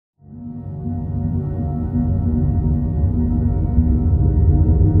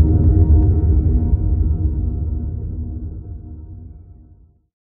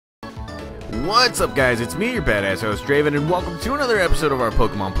What's up, guys? It's me, your badass host, Draven, and welcome to another episode of our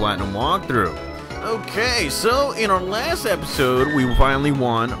Pokemon Platinum walkthrough. Okay, so in our last episode, we finally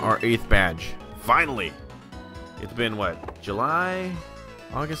won our 8th badge. Finally! It's been, what, July?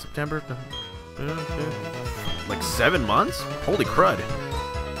 August, September? Like 7 months? Holy crud.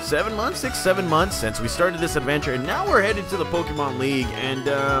 7 months? 6, 7 months since we started this adventure, and now we're headed to the Pokemon League, and,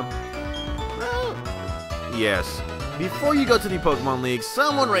 well, yes. Before you go to the Pokemon League,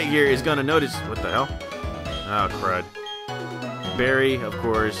 someone right here is gonna notice. What the hell? Oh, crud. Barry, of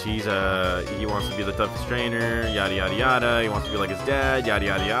course, he wants to be the toughest trainer, yada yada yada. He wants to be like his dad, yada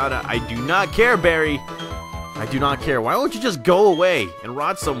yada yada. I do not care, Barry. I do not care. Why don't you just go away and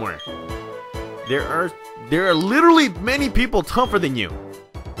rot somewhere? There are literally many people tougher than you.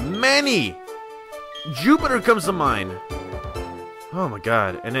 Many. Jupiter comes to mind. Oh my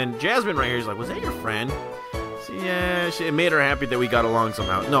god. And then Jasmine right here is like, was that your friend? Yeah, it made her happy that we got along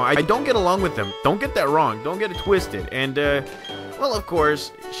somehow. No, I don't get along with them. Don't get that wrong. Don't get it twisted. And, well, of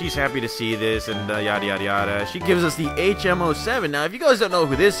course, she's happy to see this and yada yada yada. She gives us the HM07. Now, if you guys don't know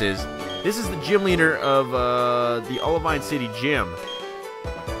who this is the gym leader of the Olivine City Gym.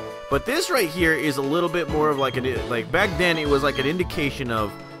 But this right here is a little bit more of like back then it was like an indication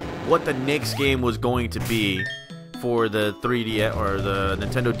of what the next game was going to be for the 3DS or the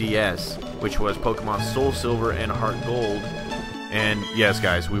Nintendo DS, which was Pokemon Soul Silver and Heart Gold. And yes,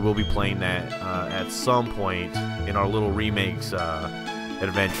 guys, we will be playing that at some point in our little remakes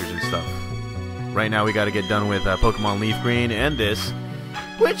adventures and stuff. Right now, we got to get done with Pokemon Leaf Green and this,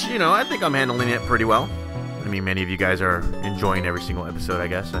 which, you know, I think I'm handling it pretty well. I mean, many of you guys are enjoying every single episode, I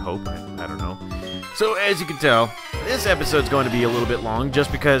guess. I hope. I don't know. So, as you can tell, this episode's going to be a little bit long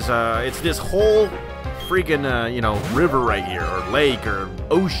just because it's this whole freaking, you know, river right here, or lake, or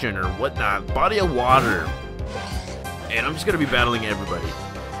ocean, or whatnot, body of water, and I'm just gonna be battling everybody.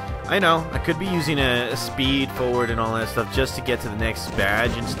 I know, I could be using a speed forward and all that stuff just to get to the next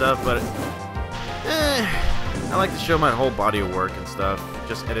badge and stuff, but, I like to show my whole body of work and stuff,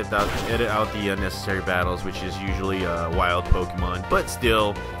 just edit out the unnecessary battles, which is usually wild Pokemon, but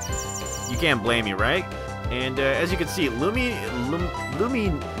still, you can't blame me, right? And, as you can see, Luminion,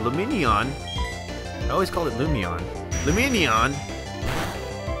 I always call it Luminion,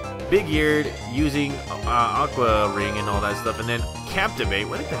 big-eared, using Aqua Ring and all that stuff, and then Captivate.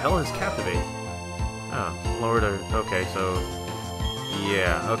 What the hell is Captivate? Oh, Florida. Okay, so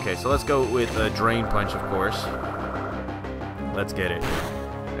yeah. Okay, so let's go with Drain Punch, of course. Let's get it.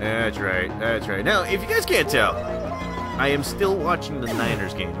 That's right. That's right. Now, if you guys can't tell, I am still watching the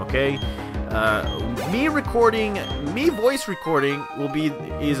Niners game. Okay. Me voice recording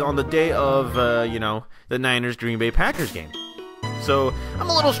is on the day of you know, the Niners Green Bay Packers game. So I'm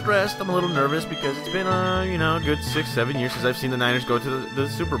a little stressed, I'm a little nervous because it's been you know, a good 6-7 years since I've seen the Niners go to the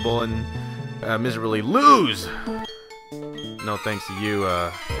Super Bowl and miserably lose. No thanks to you,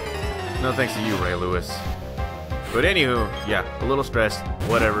 Ray Lewis. But anywho, yeah, a little stressed,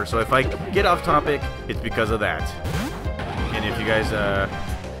 whatever. So if I get off topic, it's because of that. And if you guys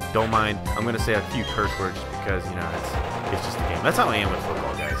don't mind, I'm gonna say a few curse words because, you know, it's just a game. That's how I am with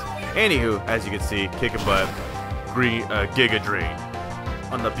football, guys. Anywho, as you can see, kicking butt, Giga Drain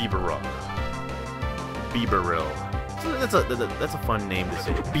on the Beaverrill. That's a fun name to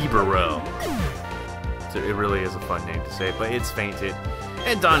say. Beaverrill. So it really is a fun name to say, but it's fainted.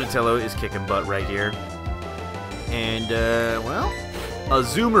 And Donatello is kicking butt right here. And well,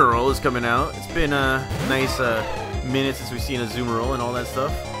 Azumarill is coming out. It's been a nice minute since we've seen Azumarill and all that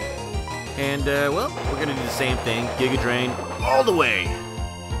stuff. And, well, we're gonna do the same thing. Giga Drain all the way.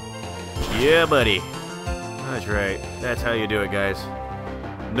 Yeah, buddy. That's right. That's how you do it, guys.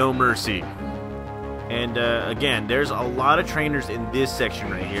 No mercy. And, again, there's a lot of trainers in this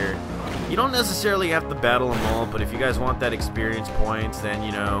section right here. You don't necessarily have to battle them all, but if you guys want that experience points, then,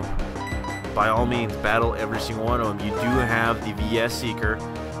 you know, by all means, battle every single one of them. You do have the VS Seeker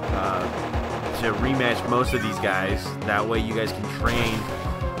to rematch most of these guys. That way you guys can train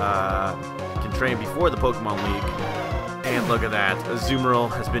before the Pokemon League. And look at that,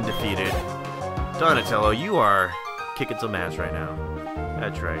 Azumarill has been defeated. Donatello, you are kicking some ass right now.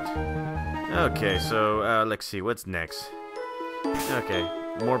 That's right. Okay, so let's see, what's next? Okay,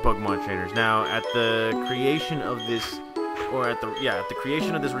 more Pokemon trainers. Now, at the creation of this, or at the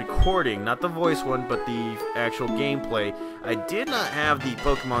creation of this recording, not the voice one, but the actual gameplay, I did not have the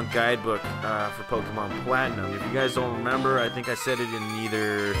Pokemon guidebook for Pokemon Platinum. If you guys don't remember, I think I said it in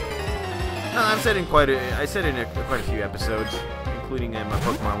either. No, I've said it in quite a few episodes, including in my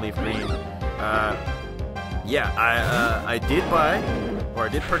Pokemon Leaf Green. Yeah, I did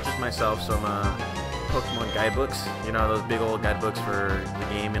purchase myself some Pokemon guidebooks. You know, those big old guidebooks for the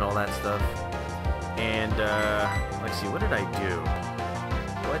game and all that stuff. And, let's see, what did I do?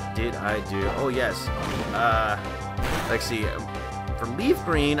 What did I do? Oh, yes. Let's see. For Leaf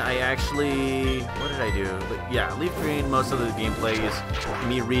Green, I actually... What did I do? But yeah, Leaf Green, most of the gameplay is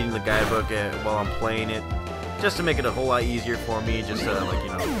me reading the guidebook while I'm playing it. Just to make it a whole lot easier for me, just to, like, you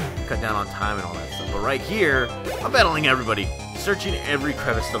know, cut down on time and all that stuff. But right here, I'm battling everybody. Searching every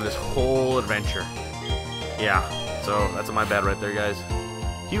crevice of this whole adventure. Yeah, so that's my bad right there, guys.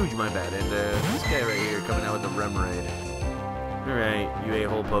 Huge my bad. And this guy right here coming out with the Remoraid. Alright, you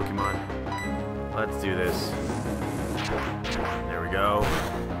a-hole Pokemon. Let's do this. There we go.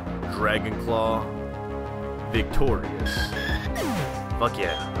 Dragon Claw. Victorious. Fuck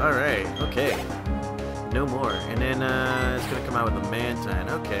yeah. Alright, okay. No more. And then it's gonna come out with a Mantine.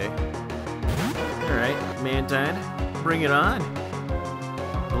 Okay. Alright, Mantine. Bring it on.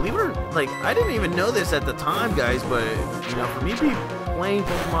 Believe it or not, like, I didn't even know this at the time, guys, but, you know, for me playing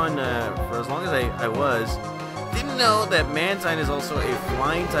Pokemon for as long as I was, didn't know that Mantine is also a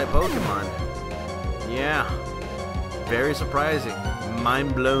flying type Pokemon. Yeah. Very surprising.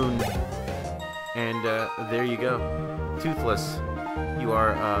 Mind blown. And there you go. Toothless. You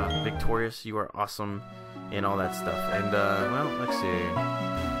are victorious. You are awesome. And all that stuff. And, well, let's see.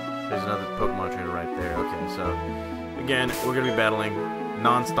 There's another Pokemon trainer right there. Okay, so, again, we're going to be battling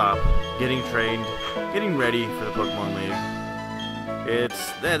non-stop, getting trained, getting ready for the Pokemon League.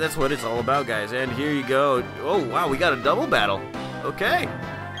 That's what it's all about, guys. And here you go. Oh, wow, we got a double battle. Okay.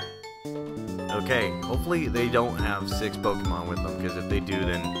 Okay, hopefully they don't have 6 Pokemon with them, because if they do,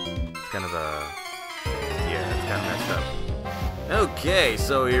 then it's kind of yeah, it's kind of messed up. Okay,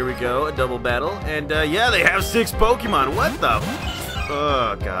 so here we go, a double battle, and yeah, they have 6 Pokemon. What the?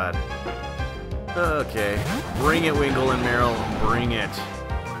 Oh God. Okay, bring it, Wingull and Meryl, bring it.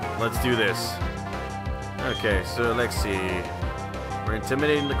 Let's do this. Okay, so let's see. We're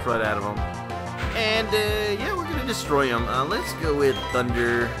intimidating the crud out of them, and yeah, we're gonna destroy them. Let's go with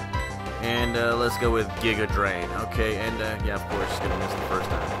Thunder. And let's go with Giga Drain. Okay, and yeah, of course, gonna miss the first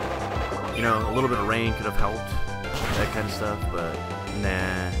time. You know, a little bit of rain could have helped, that kind of stuff, but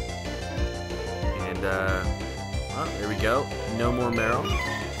nah. And oh, there we go. No more Meryl.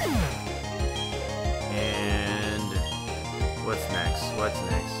 And what's next? What's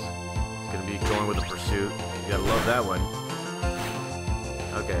next? It's gonna be going with the Pursuit. You gotta love that one.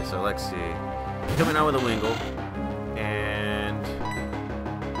 Okay, so let's see. Coming out with a Wingull. And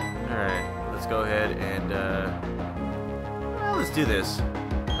alright, let's go ahead and, well, let's do this.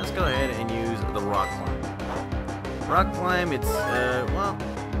 Let's go ahead and use the Rock Climb. Rock Climb, it's, well,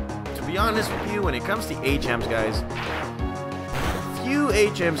 to be honest with you, when it comes to HMs, guys, few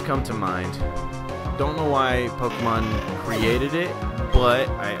HMs come to mind. Don't know why Pokemon created it, but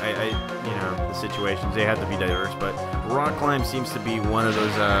you know, the situations, they have to be diverse, but Rock Climb seems to be one of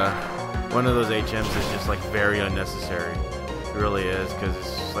those HMs that's just, like, very unnecessary. It really is, because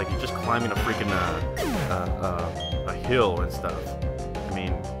it's just like you're just climbing a freaking a hill and stuff. I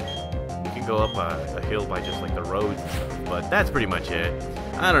mean, you can go up a hill by just like the roads and stuff, but that's pretty much it.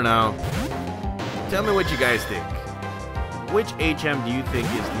 I don't know. Tell me what you guys think. Which HM do you think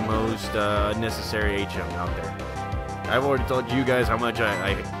is the most necessary HM out there? I've already told you guys how much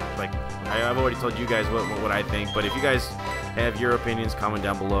I've already told you guys what I think, but if you guys have your opinions, comment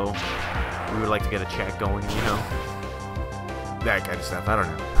down below. We would like to get a chat going, you know. That kind of stuff. I don't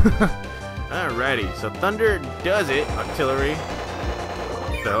know. Alrighty, so Thunder does it. Artillery.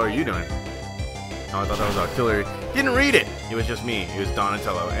 What the hell are you doing? Oh, I thought that was Artillery. Didn't read it. It was just me. It was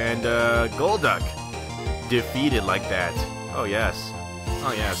Donatello. And Golduck defeated like that. Oh yes.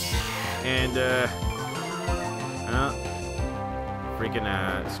 Oh yes. And freaking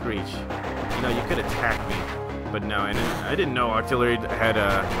Screech. You know, you could attack me, but no. And I didn't know Artillery had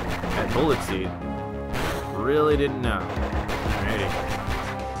Bullet Seed. Really didn't know.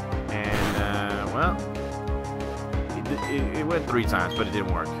 And, well, it went 3 times, but it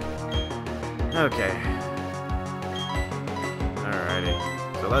didn't work. Okay. Alrighty.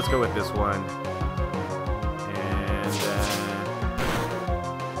 So let's go with this one. And,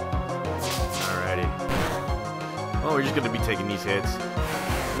 alrighty. Oh, we're just going to be taking these hits.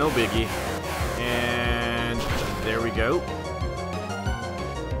 No biggie. And there we go.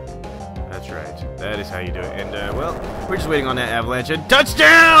 That's right. That is how you do it. And, well, we're just waiting on that avalanche. And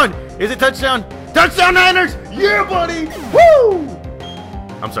touchdown! Is it touchdown? Touchdown, Niners! Yeah, buddy! Woo!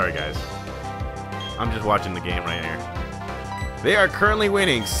 I'm sorry, guys. I'm just watching the game right here. They are currently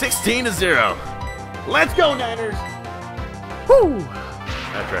winning 16-0. Let's go, Niners! Woo!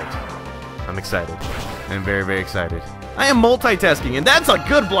 That's right. I'm excited. I'm very, very excited. I am multitasking, and that's a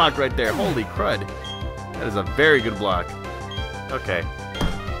good block right there. Holy crud. That is a very good block. Okay.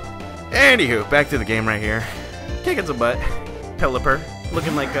 Anywho, back to the game right here. Kicking some butt. Pelipper,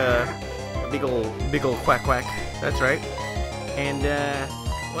 looking like a big ol' quack quack. That's right. And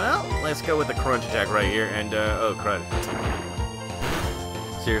well, let's go with the crunch attack right here. And oh crud!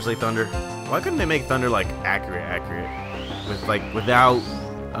 Seriously, Thunder? Why couldn't they make Thunder like accurate, with like without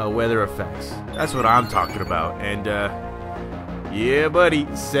weather effects? That's what I'm talking about. And yeah, buddy,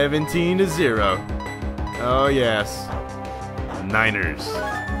 17-0. Oh yes, Niners.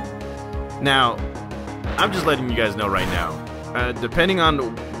 Now, I'm just letting you guys know right now. Depending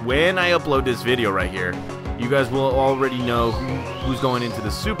on when I upload this video right here, you guys will already know who's going into the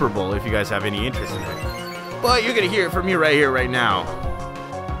Super Bowl if you guys have any interest in it. But you're gonna hear it from me right here, right now.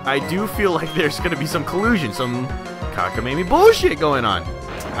 I do feel like there's gonna be some collusion, some cockamamie bullshit going on.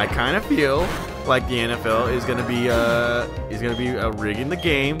 I kind of feel like the NFL is gonna be rigging the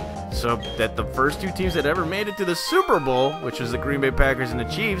game so that the first two teams that ever made it to the Super Bowl, which was the Green Bay Packers and the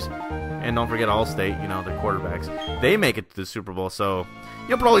Chiefs, and don't forget Allstate, you know, the quarterbacks, they make it to the Super Bowl. So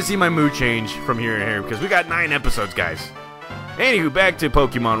you'll probably see my mood change from here to here because we got 9 episodes, guys. Anywho, back to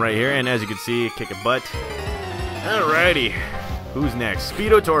Pokemon right here, and as you can see, kicking butt. Alrighty, who's next?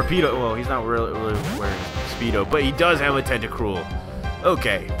 Speedo Torpedo. Well, he's not really wearing Speedo, but he does have a Tentacruel.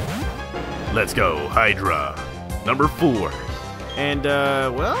 Okay, let's go, Hydra, number 4. And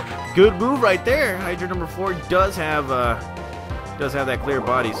well, good move right there. Hydra number 4 does have that clear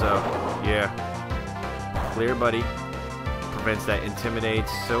body, so yeah, clear body prevents that intimidate.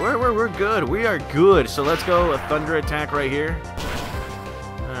 So we're good. We are good. So let's go a Thunder attack right here.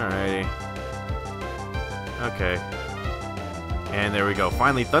 Alrighty. Okay. And there we go.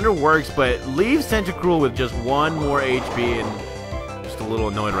 Finally, Thunder works, but leaves Tentacruel with just 1 more HP and just a little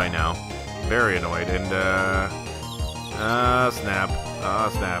annoyed right now. Very annoyed. And snap.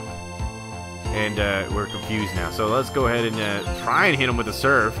 Snap. And we're confused now. So let's go ahead and try and hit him with a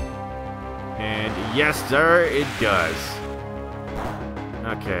Surf. And yes, sir, it does.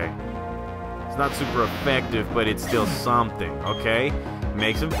 Okay. It's not super effective, but it's still something. Okay.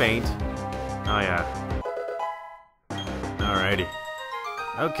 Makes him faint. Oh, yeah. Alrighty.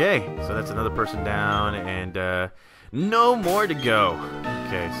 Okay. So that's another person down. And no more to go.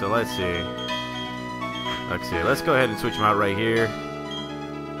 Okay. So let's see. Let's go ahead and switch him out right here.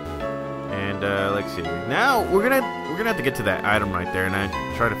 And let's see. Now we're gonna have to get to that item right there, and I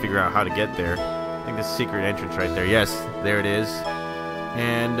try to figure out how to get there. I think the secret entrance right there. Yes, there it is.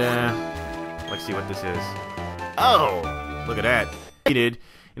 And let's see what this is. Oh, look at that! Needed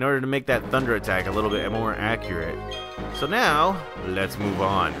in order to make that Thunder attack a little bit more accurate. So now let's move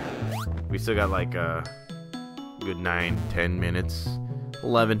on. We still got like a good 9, 10 minutes,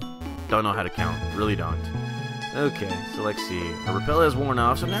 11. Don't know how to count. Really don't. Okay, so let's see. Our repel has worn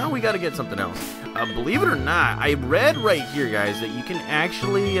off, so now we got to get something else. Believe it or not, I read right here, guys, that you can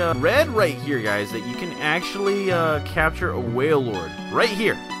actually capture a Whale Lord right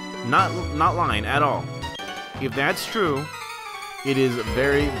here. Not lying at all. If that's true, it is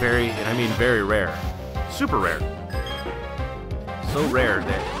very, very, and I mean very rare, super rare. So rare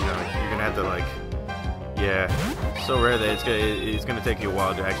that you're gonna have to like, yeah, so rare that it's gonna take you a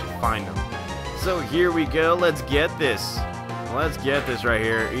while to actually find them. So here we go. Let's get this. Let's get this right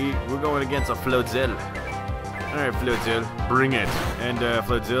here. We're going against a Floatzel. Alright, Floatzel, bring it. And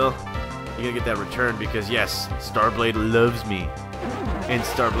Floatzel, you're gonna get that return because yes, Starblade loves me. And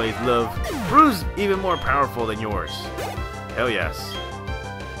Starblade's love proves even more powerful than yours. Hell yes.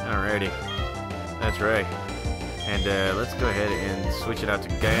 Alrighty. That's right. And let's go ahead and switch it out to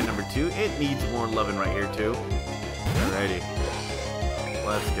Gaia number 2. It needs more loving right here too. Alrighty.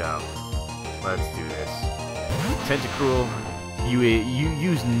 Let's go. Let's do this. Tentacruel, you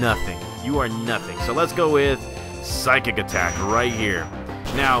use nothing. You are nothing. So let's go with Psychic Attack right here.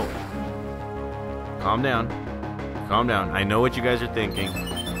 Now, calm down. Calm down. I know what you guys are thinking.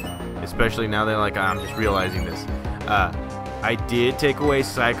 Especially now that like I'm just realizing this. I did take away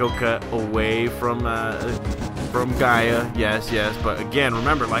Psycho Cut away from Gaia. Yes, yes. But again,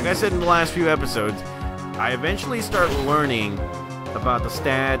 remember, like I said in the last few episodes, I eventually start learning about the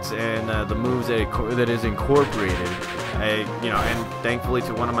stats and the moves that is incorporated. And thankfully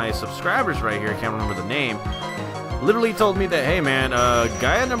to one of my subscribers right here, I can't remember the name, literally told me that, hey man,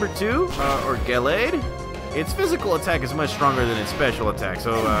 Gaia number 2 or Gallade, its physical attack is much stronger than its special attack.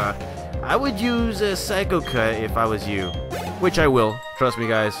 So I would use a Psycho Cut if I was you, which I will. Trust me,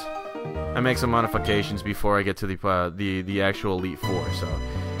 guys. I make some modifications before I get to the actual Elite Four. So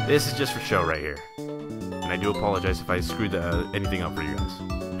this is just for show right here. And I do apologize if I screwed anything up for you guys.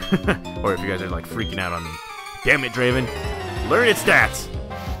 Or if you guys are like freaking out on me. Damn it, Draven. Learn its stats.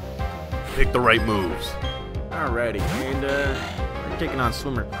 Pick the right moves. Alrighty. And we're taking on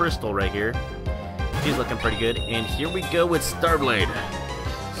Swimmer Crystal right here. She's looking pretty good. And here we go with Starblade.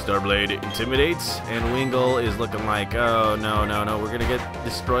 Starblade intimidates, and Wingull is looking like, oh, no, no, no, we're going to get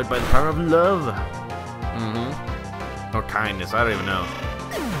destroyed by the power of love. Or kindness, I don't even know.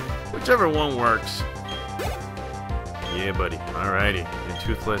 Whichever one works. Yeah, buddy. Alrighty. And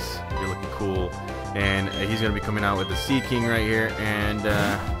Toothless, you're looking cool. And he's going to be coming out with the Sea King right here. And,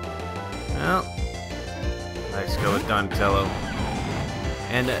 well, let's go with Donatello.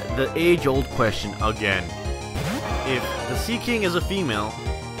 And the age-old question again. If the Sea King is a female,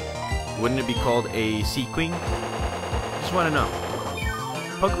 wouldn't it be called a Sea Queen? Just want to know.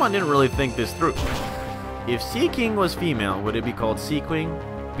 Pokemon didn't really think this through. If Sea King was female, would it be called Sea Queen?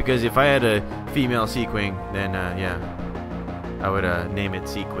 Because if I had a female Sea Queen, then, yeah, I would name it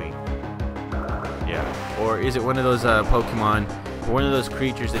Sea Queen. Yeah. Or is it one of those Pokemon, or one of those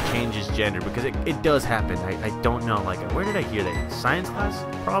creatures that changes gender? Because it does happen. I don't know. Like, where did I hear that? Science class?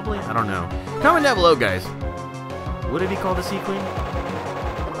 Probably? I don't know. Comment down below, guys. Would it be called a Sea Queen?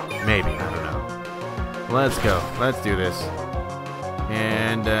 Maybe. I don't know. Let's go. Let's do this.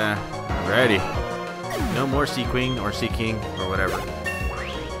 And, ready. No more Sea Queen or Sea King or whatever.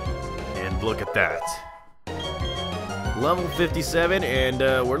 And look at that. Level 57, and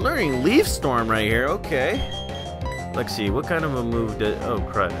we're learning Leaf Storm right here. Okay. Let's see, what kind of a move does... Oh,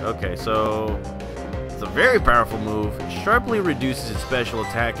 crud. Okay, so... It's a very powerful move. Sharply reduces its special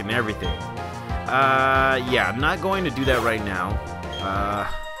attack and everything. Yeah, I'm not going to do that right now.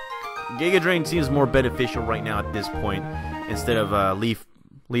 Giga Drain seems more beneficial right now at this point instead of Leaf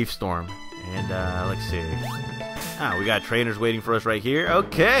Storm. And, let's see. Ah, we got trainers waiting for us right here.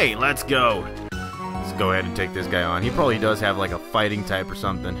 Okay, let's go. Let's go ahead and take this guy on. He probably does have like a fighting type or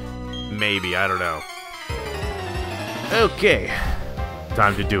something. Maybe, I don't know. Okay,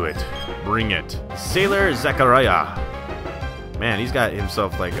 time to do it. Bring it. Sailor Zachariah. Man, he's got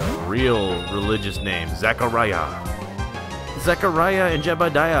himself like a real religious name. Zachariah. Zachariah and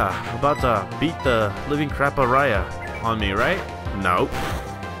Jebediah about to beat the living crapariah on me, right? Nope.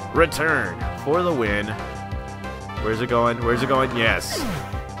 Return for the win. Where's it going? Where's it going? Yes.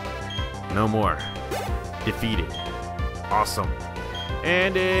 No more. Defeated. Awesome.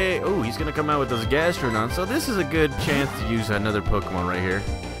 And, oh, he's going to come out with those Gastrodon. So this is a good chance to use another Pokemon right here.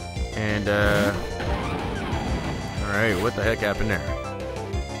 And, alright, what the heck happened there?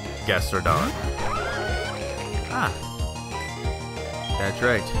 Gastrodon. Ah. That's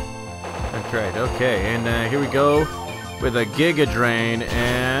right. That's right. Okay, and here we go with a Giga Drain.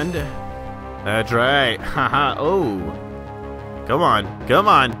 And, that's right. Haha, oh. Come on. Come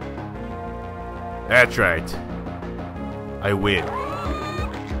on. That's right. I win.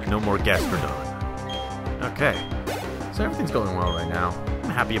 No more Gastrodon. Okay. So everything's going well right now.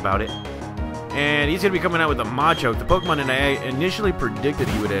 I'm happy about it. And he's going to be coming out with a Machoke, the Pokemon that I initially predicted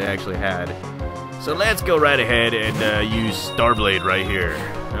he would have actually had. So let's go right ahead and use Starblade right here.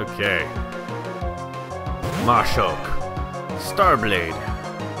 Okay. Machoke. Starblade.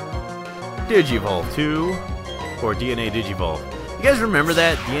 Digivolve 2. Or DNA Digivolve. You guys remember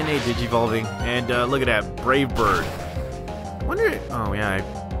that? DNA Digivolving? And look at that. Brave Bird. I wonder... Oh, yeah.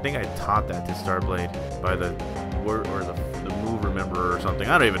 I think I taught that to Starblade by the word or the move rememberer or something.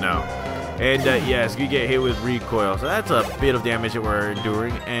 I don't even know. And yes, you get hit with recoil, so that's a bit of damage that we're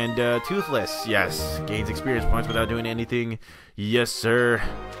enduring. And Toothless, yes, gains experience points without doing anything. Yes, sir.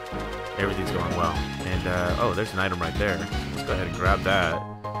 Everything's going well. And oh, there's an item right there. Let's go ahead and grab that.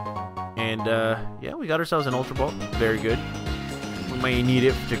 And yeah, we got ourselves an Ultra Ball. Very good. We may need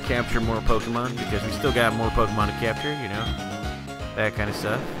it to capture more Pokemon because we still got more Pokemon to capture, you know. That kind of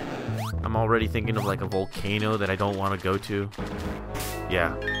stuff. I'm already thinking of like a volcano that I don't want to go to.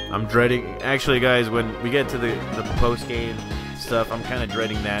 Yeah, I'm dreading. Actually, guys, when we get to the post-game stuff, I'm kind of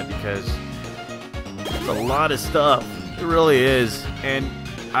dreading that because it's a lot of stuff. It really is. And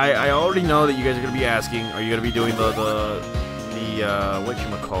I already know that you guys are going to be asking, are you going to be doing the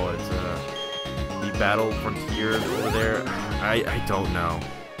whatchamacallit, the Battle Frontier over there? I don't know.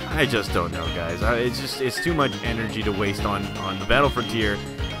 I just don't know, guys. It's too much energy to waste on the Battle Frontier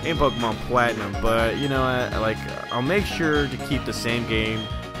in Pokemon Platinum. But you know, I'll make sure to keep the same game,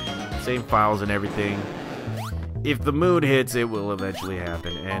 same files and everything. If the mood hits, it will eventually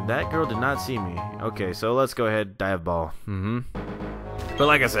happen. And that girl did not see me. Okay, so let's go ahead, dive ball. But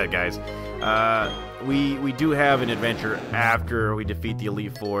like I said, guys, we do have an adventure after we defeat the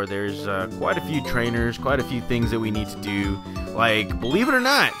Elite Four. There's quite a few trainers, quite a few things that we need to do. Like, believe it or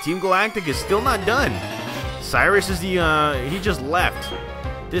not, Team Galactic is still not done. Cyrus is he just left.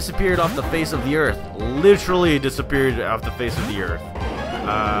 Disappeared off the face of the earth. Literally disappeared off the face of the earth.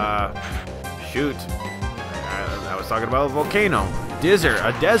 Shoot. I was talking about a volcano.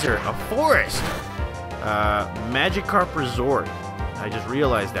 a desert, a forest. Magikarp Resort. I just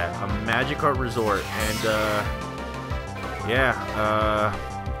realized that. A Magikarp Resort. And, yeah,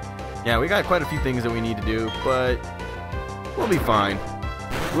 we got quite a few things that we need to do, but we'll be fine.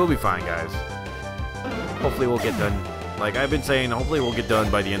 We'll be fine, guys. Hopefully we'll get done. Like I've been saying, hopefully we'll get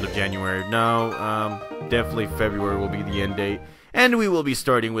done by the end of January. No, definitely February will be the end date. And we will be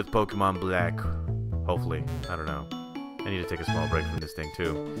starting with Pokemon Black. Hopefully. I don't know. I need to take a small break from this thing,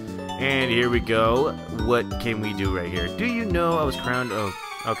 too. And here we go. What can we do right here? Do you know I was crowned? Oh,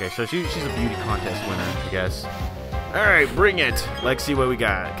 okay. So she's a beauty contest winner, I guess. Alright, bring it. Let's see what we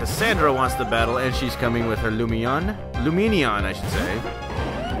got. Cassandra wants to battle, and she's coming with her Luminion, I should say.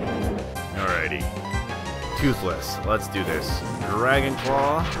 Alrighty. Toothless. Let's do this. Dragon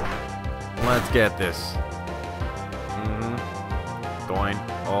Claw. Let's get this. Going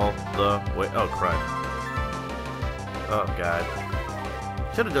all the way. Oh, crud. Oh, God.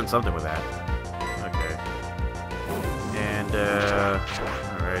 Should have done something with that. Okay. And,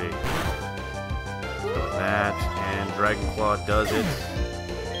 alrighty. That, and Dragon Claw does it.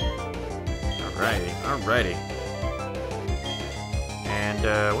 Alrighty. And,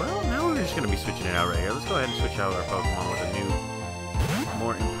 well, now we're just going to be switching it out right here. Let's go ahead and switch out our Pokemon with a new,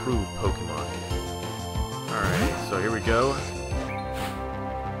 more improved Pokemon. Alright, so here we go.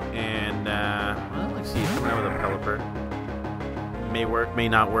 And, well, let's see, it's coming out with a Pelipper. May work, may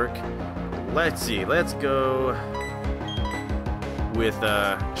not work. Let's see, let's go with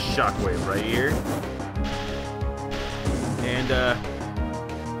Shockwave right here. And,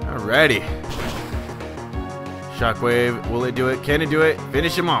 alrighty. Shockwave, will it do it? Can it do it?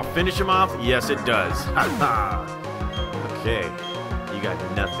 Finish him off. Finish him off? Yes, it does. Ha-ha. Okay. You got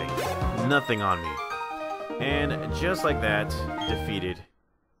nothing. Nothing on me. And just like that, defeated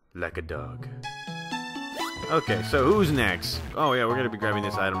like a dog. Okay, so who's next? Oh, yeah, we're going to be grabbing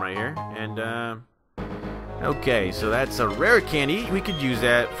this item right here. And, okay, so that's a rare candy. We could use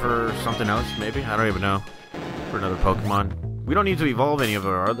that for something else, maybe. I don't even know. For another Pokemon. We don't need to evolve any of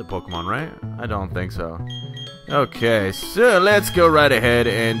our other Pokemon, right? I don't think so. Okay, so let's go right ahead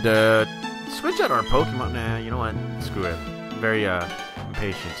and switch out our Pokemon. Nah, you know what? Screw it. Very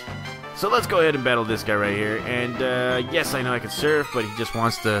impatient. So let's go ahead and battle this guy right here. And yes, I know I can surf, but he just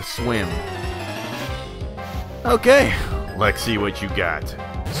wants to swim. Okay, let's see what you got.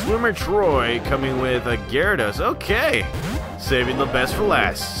 Swimmer Troy coming with a Gyarados. Okay, saving the best for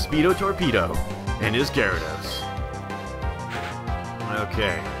last. Speedo Torpedo and his Gyarados.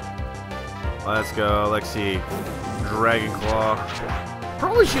 Okay. Let's go. Let's see. Dragon Claw.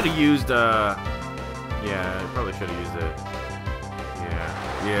 Probably should have used, yeah, probably should have used it.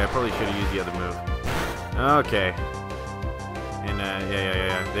 Yeah, probably should have used the other move. Okay. And,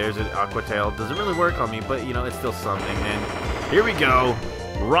 yeah. There's an Aqua Tail. Doesn't really work on me, but, you know, it's still something. And here we go.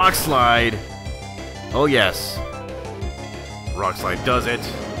 Rock Slide. Oh, yes. Rock Slide does it.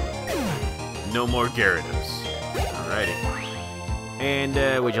 No more Gyarados. Alrighty. And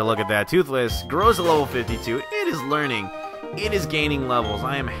would you look at that? Toothless grows to level 52. It is learning. It is gaining levels.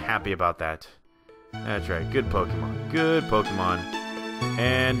 I am happy about that. That's right. Good Pokemon. Good Pokemon.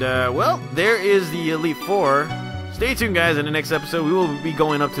 And, well, there is the Elite Four. Stay tuned, guys. In the next episode, we will be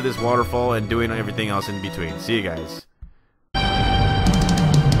going up to this waterfall and doing everything else in between. See you guys.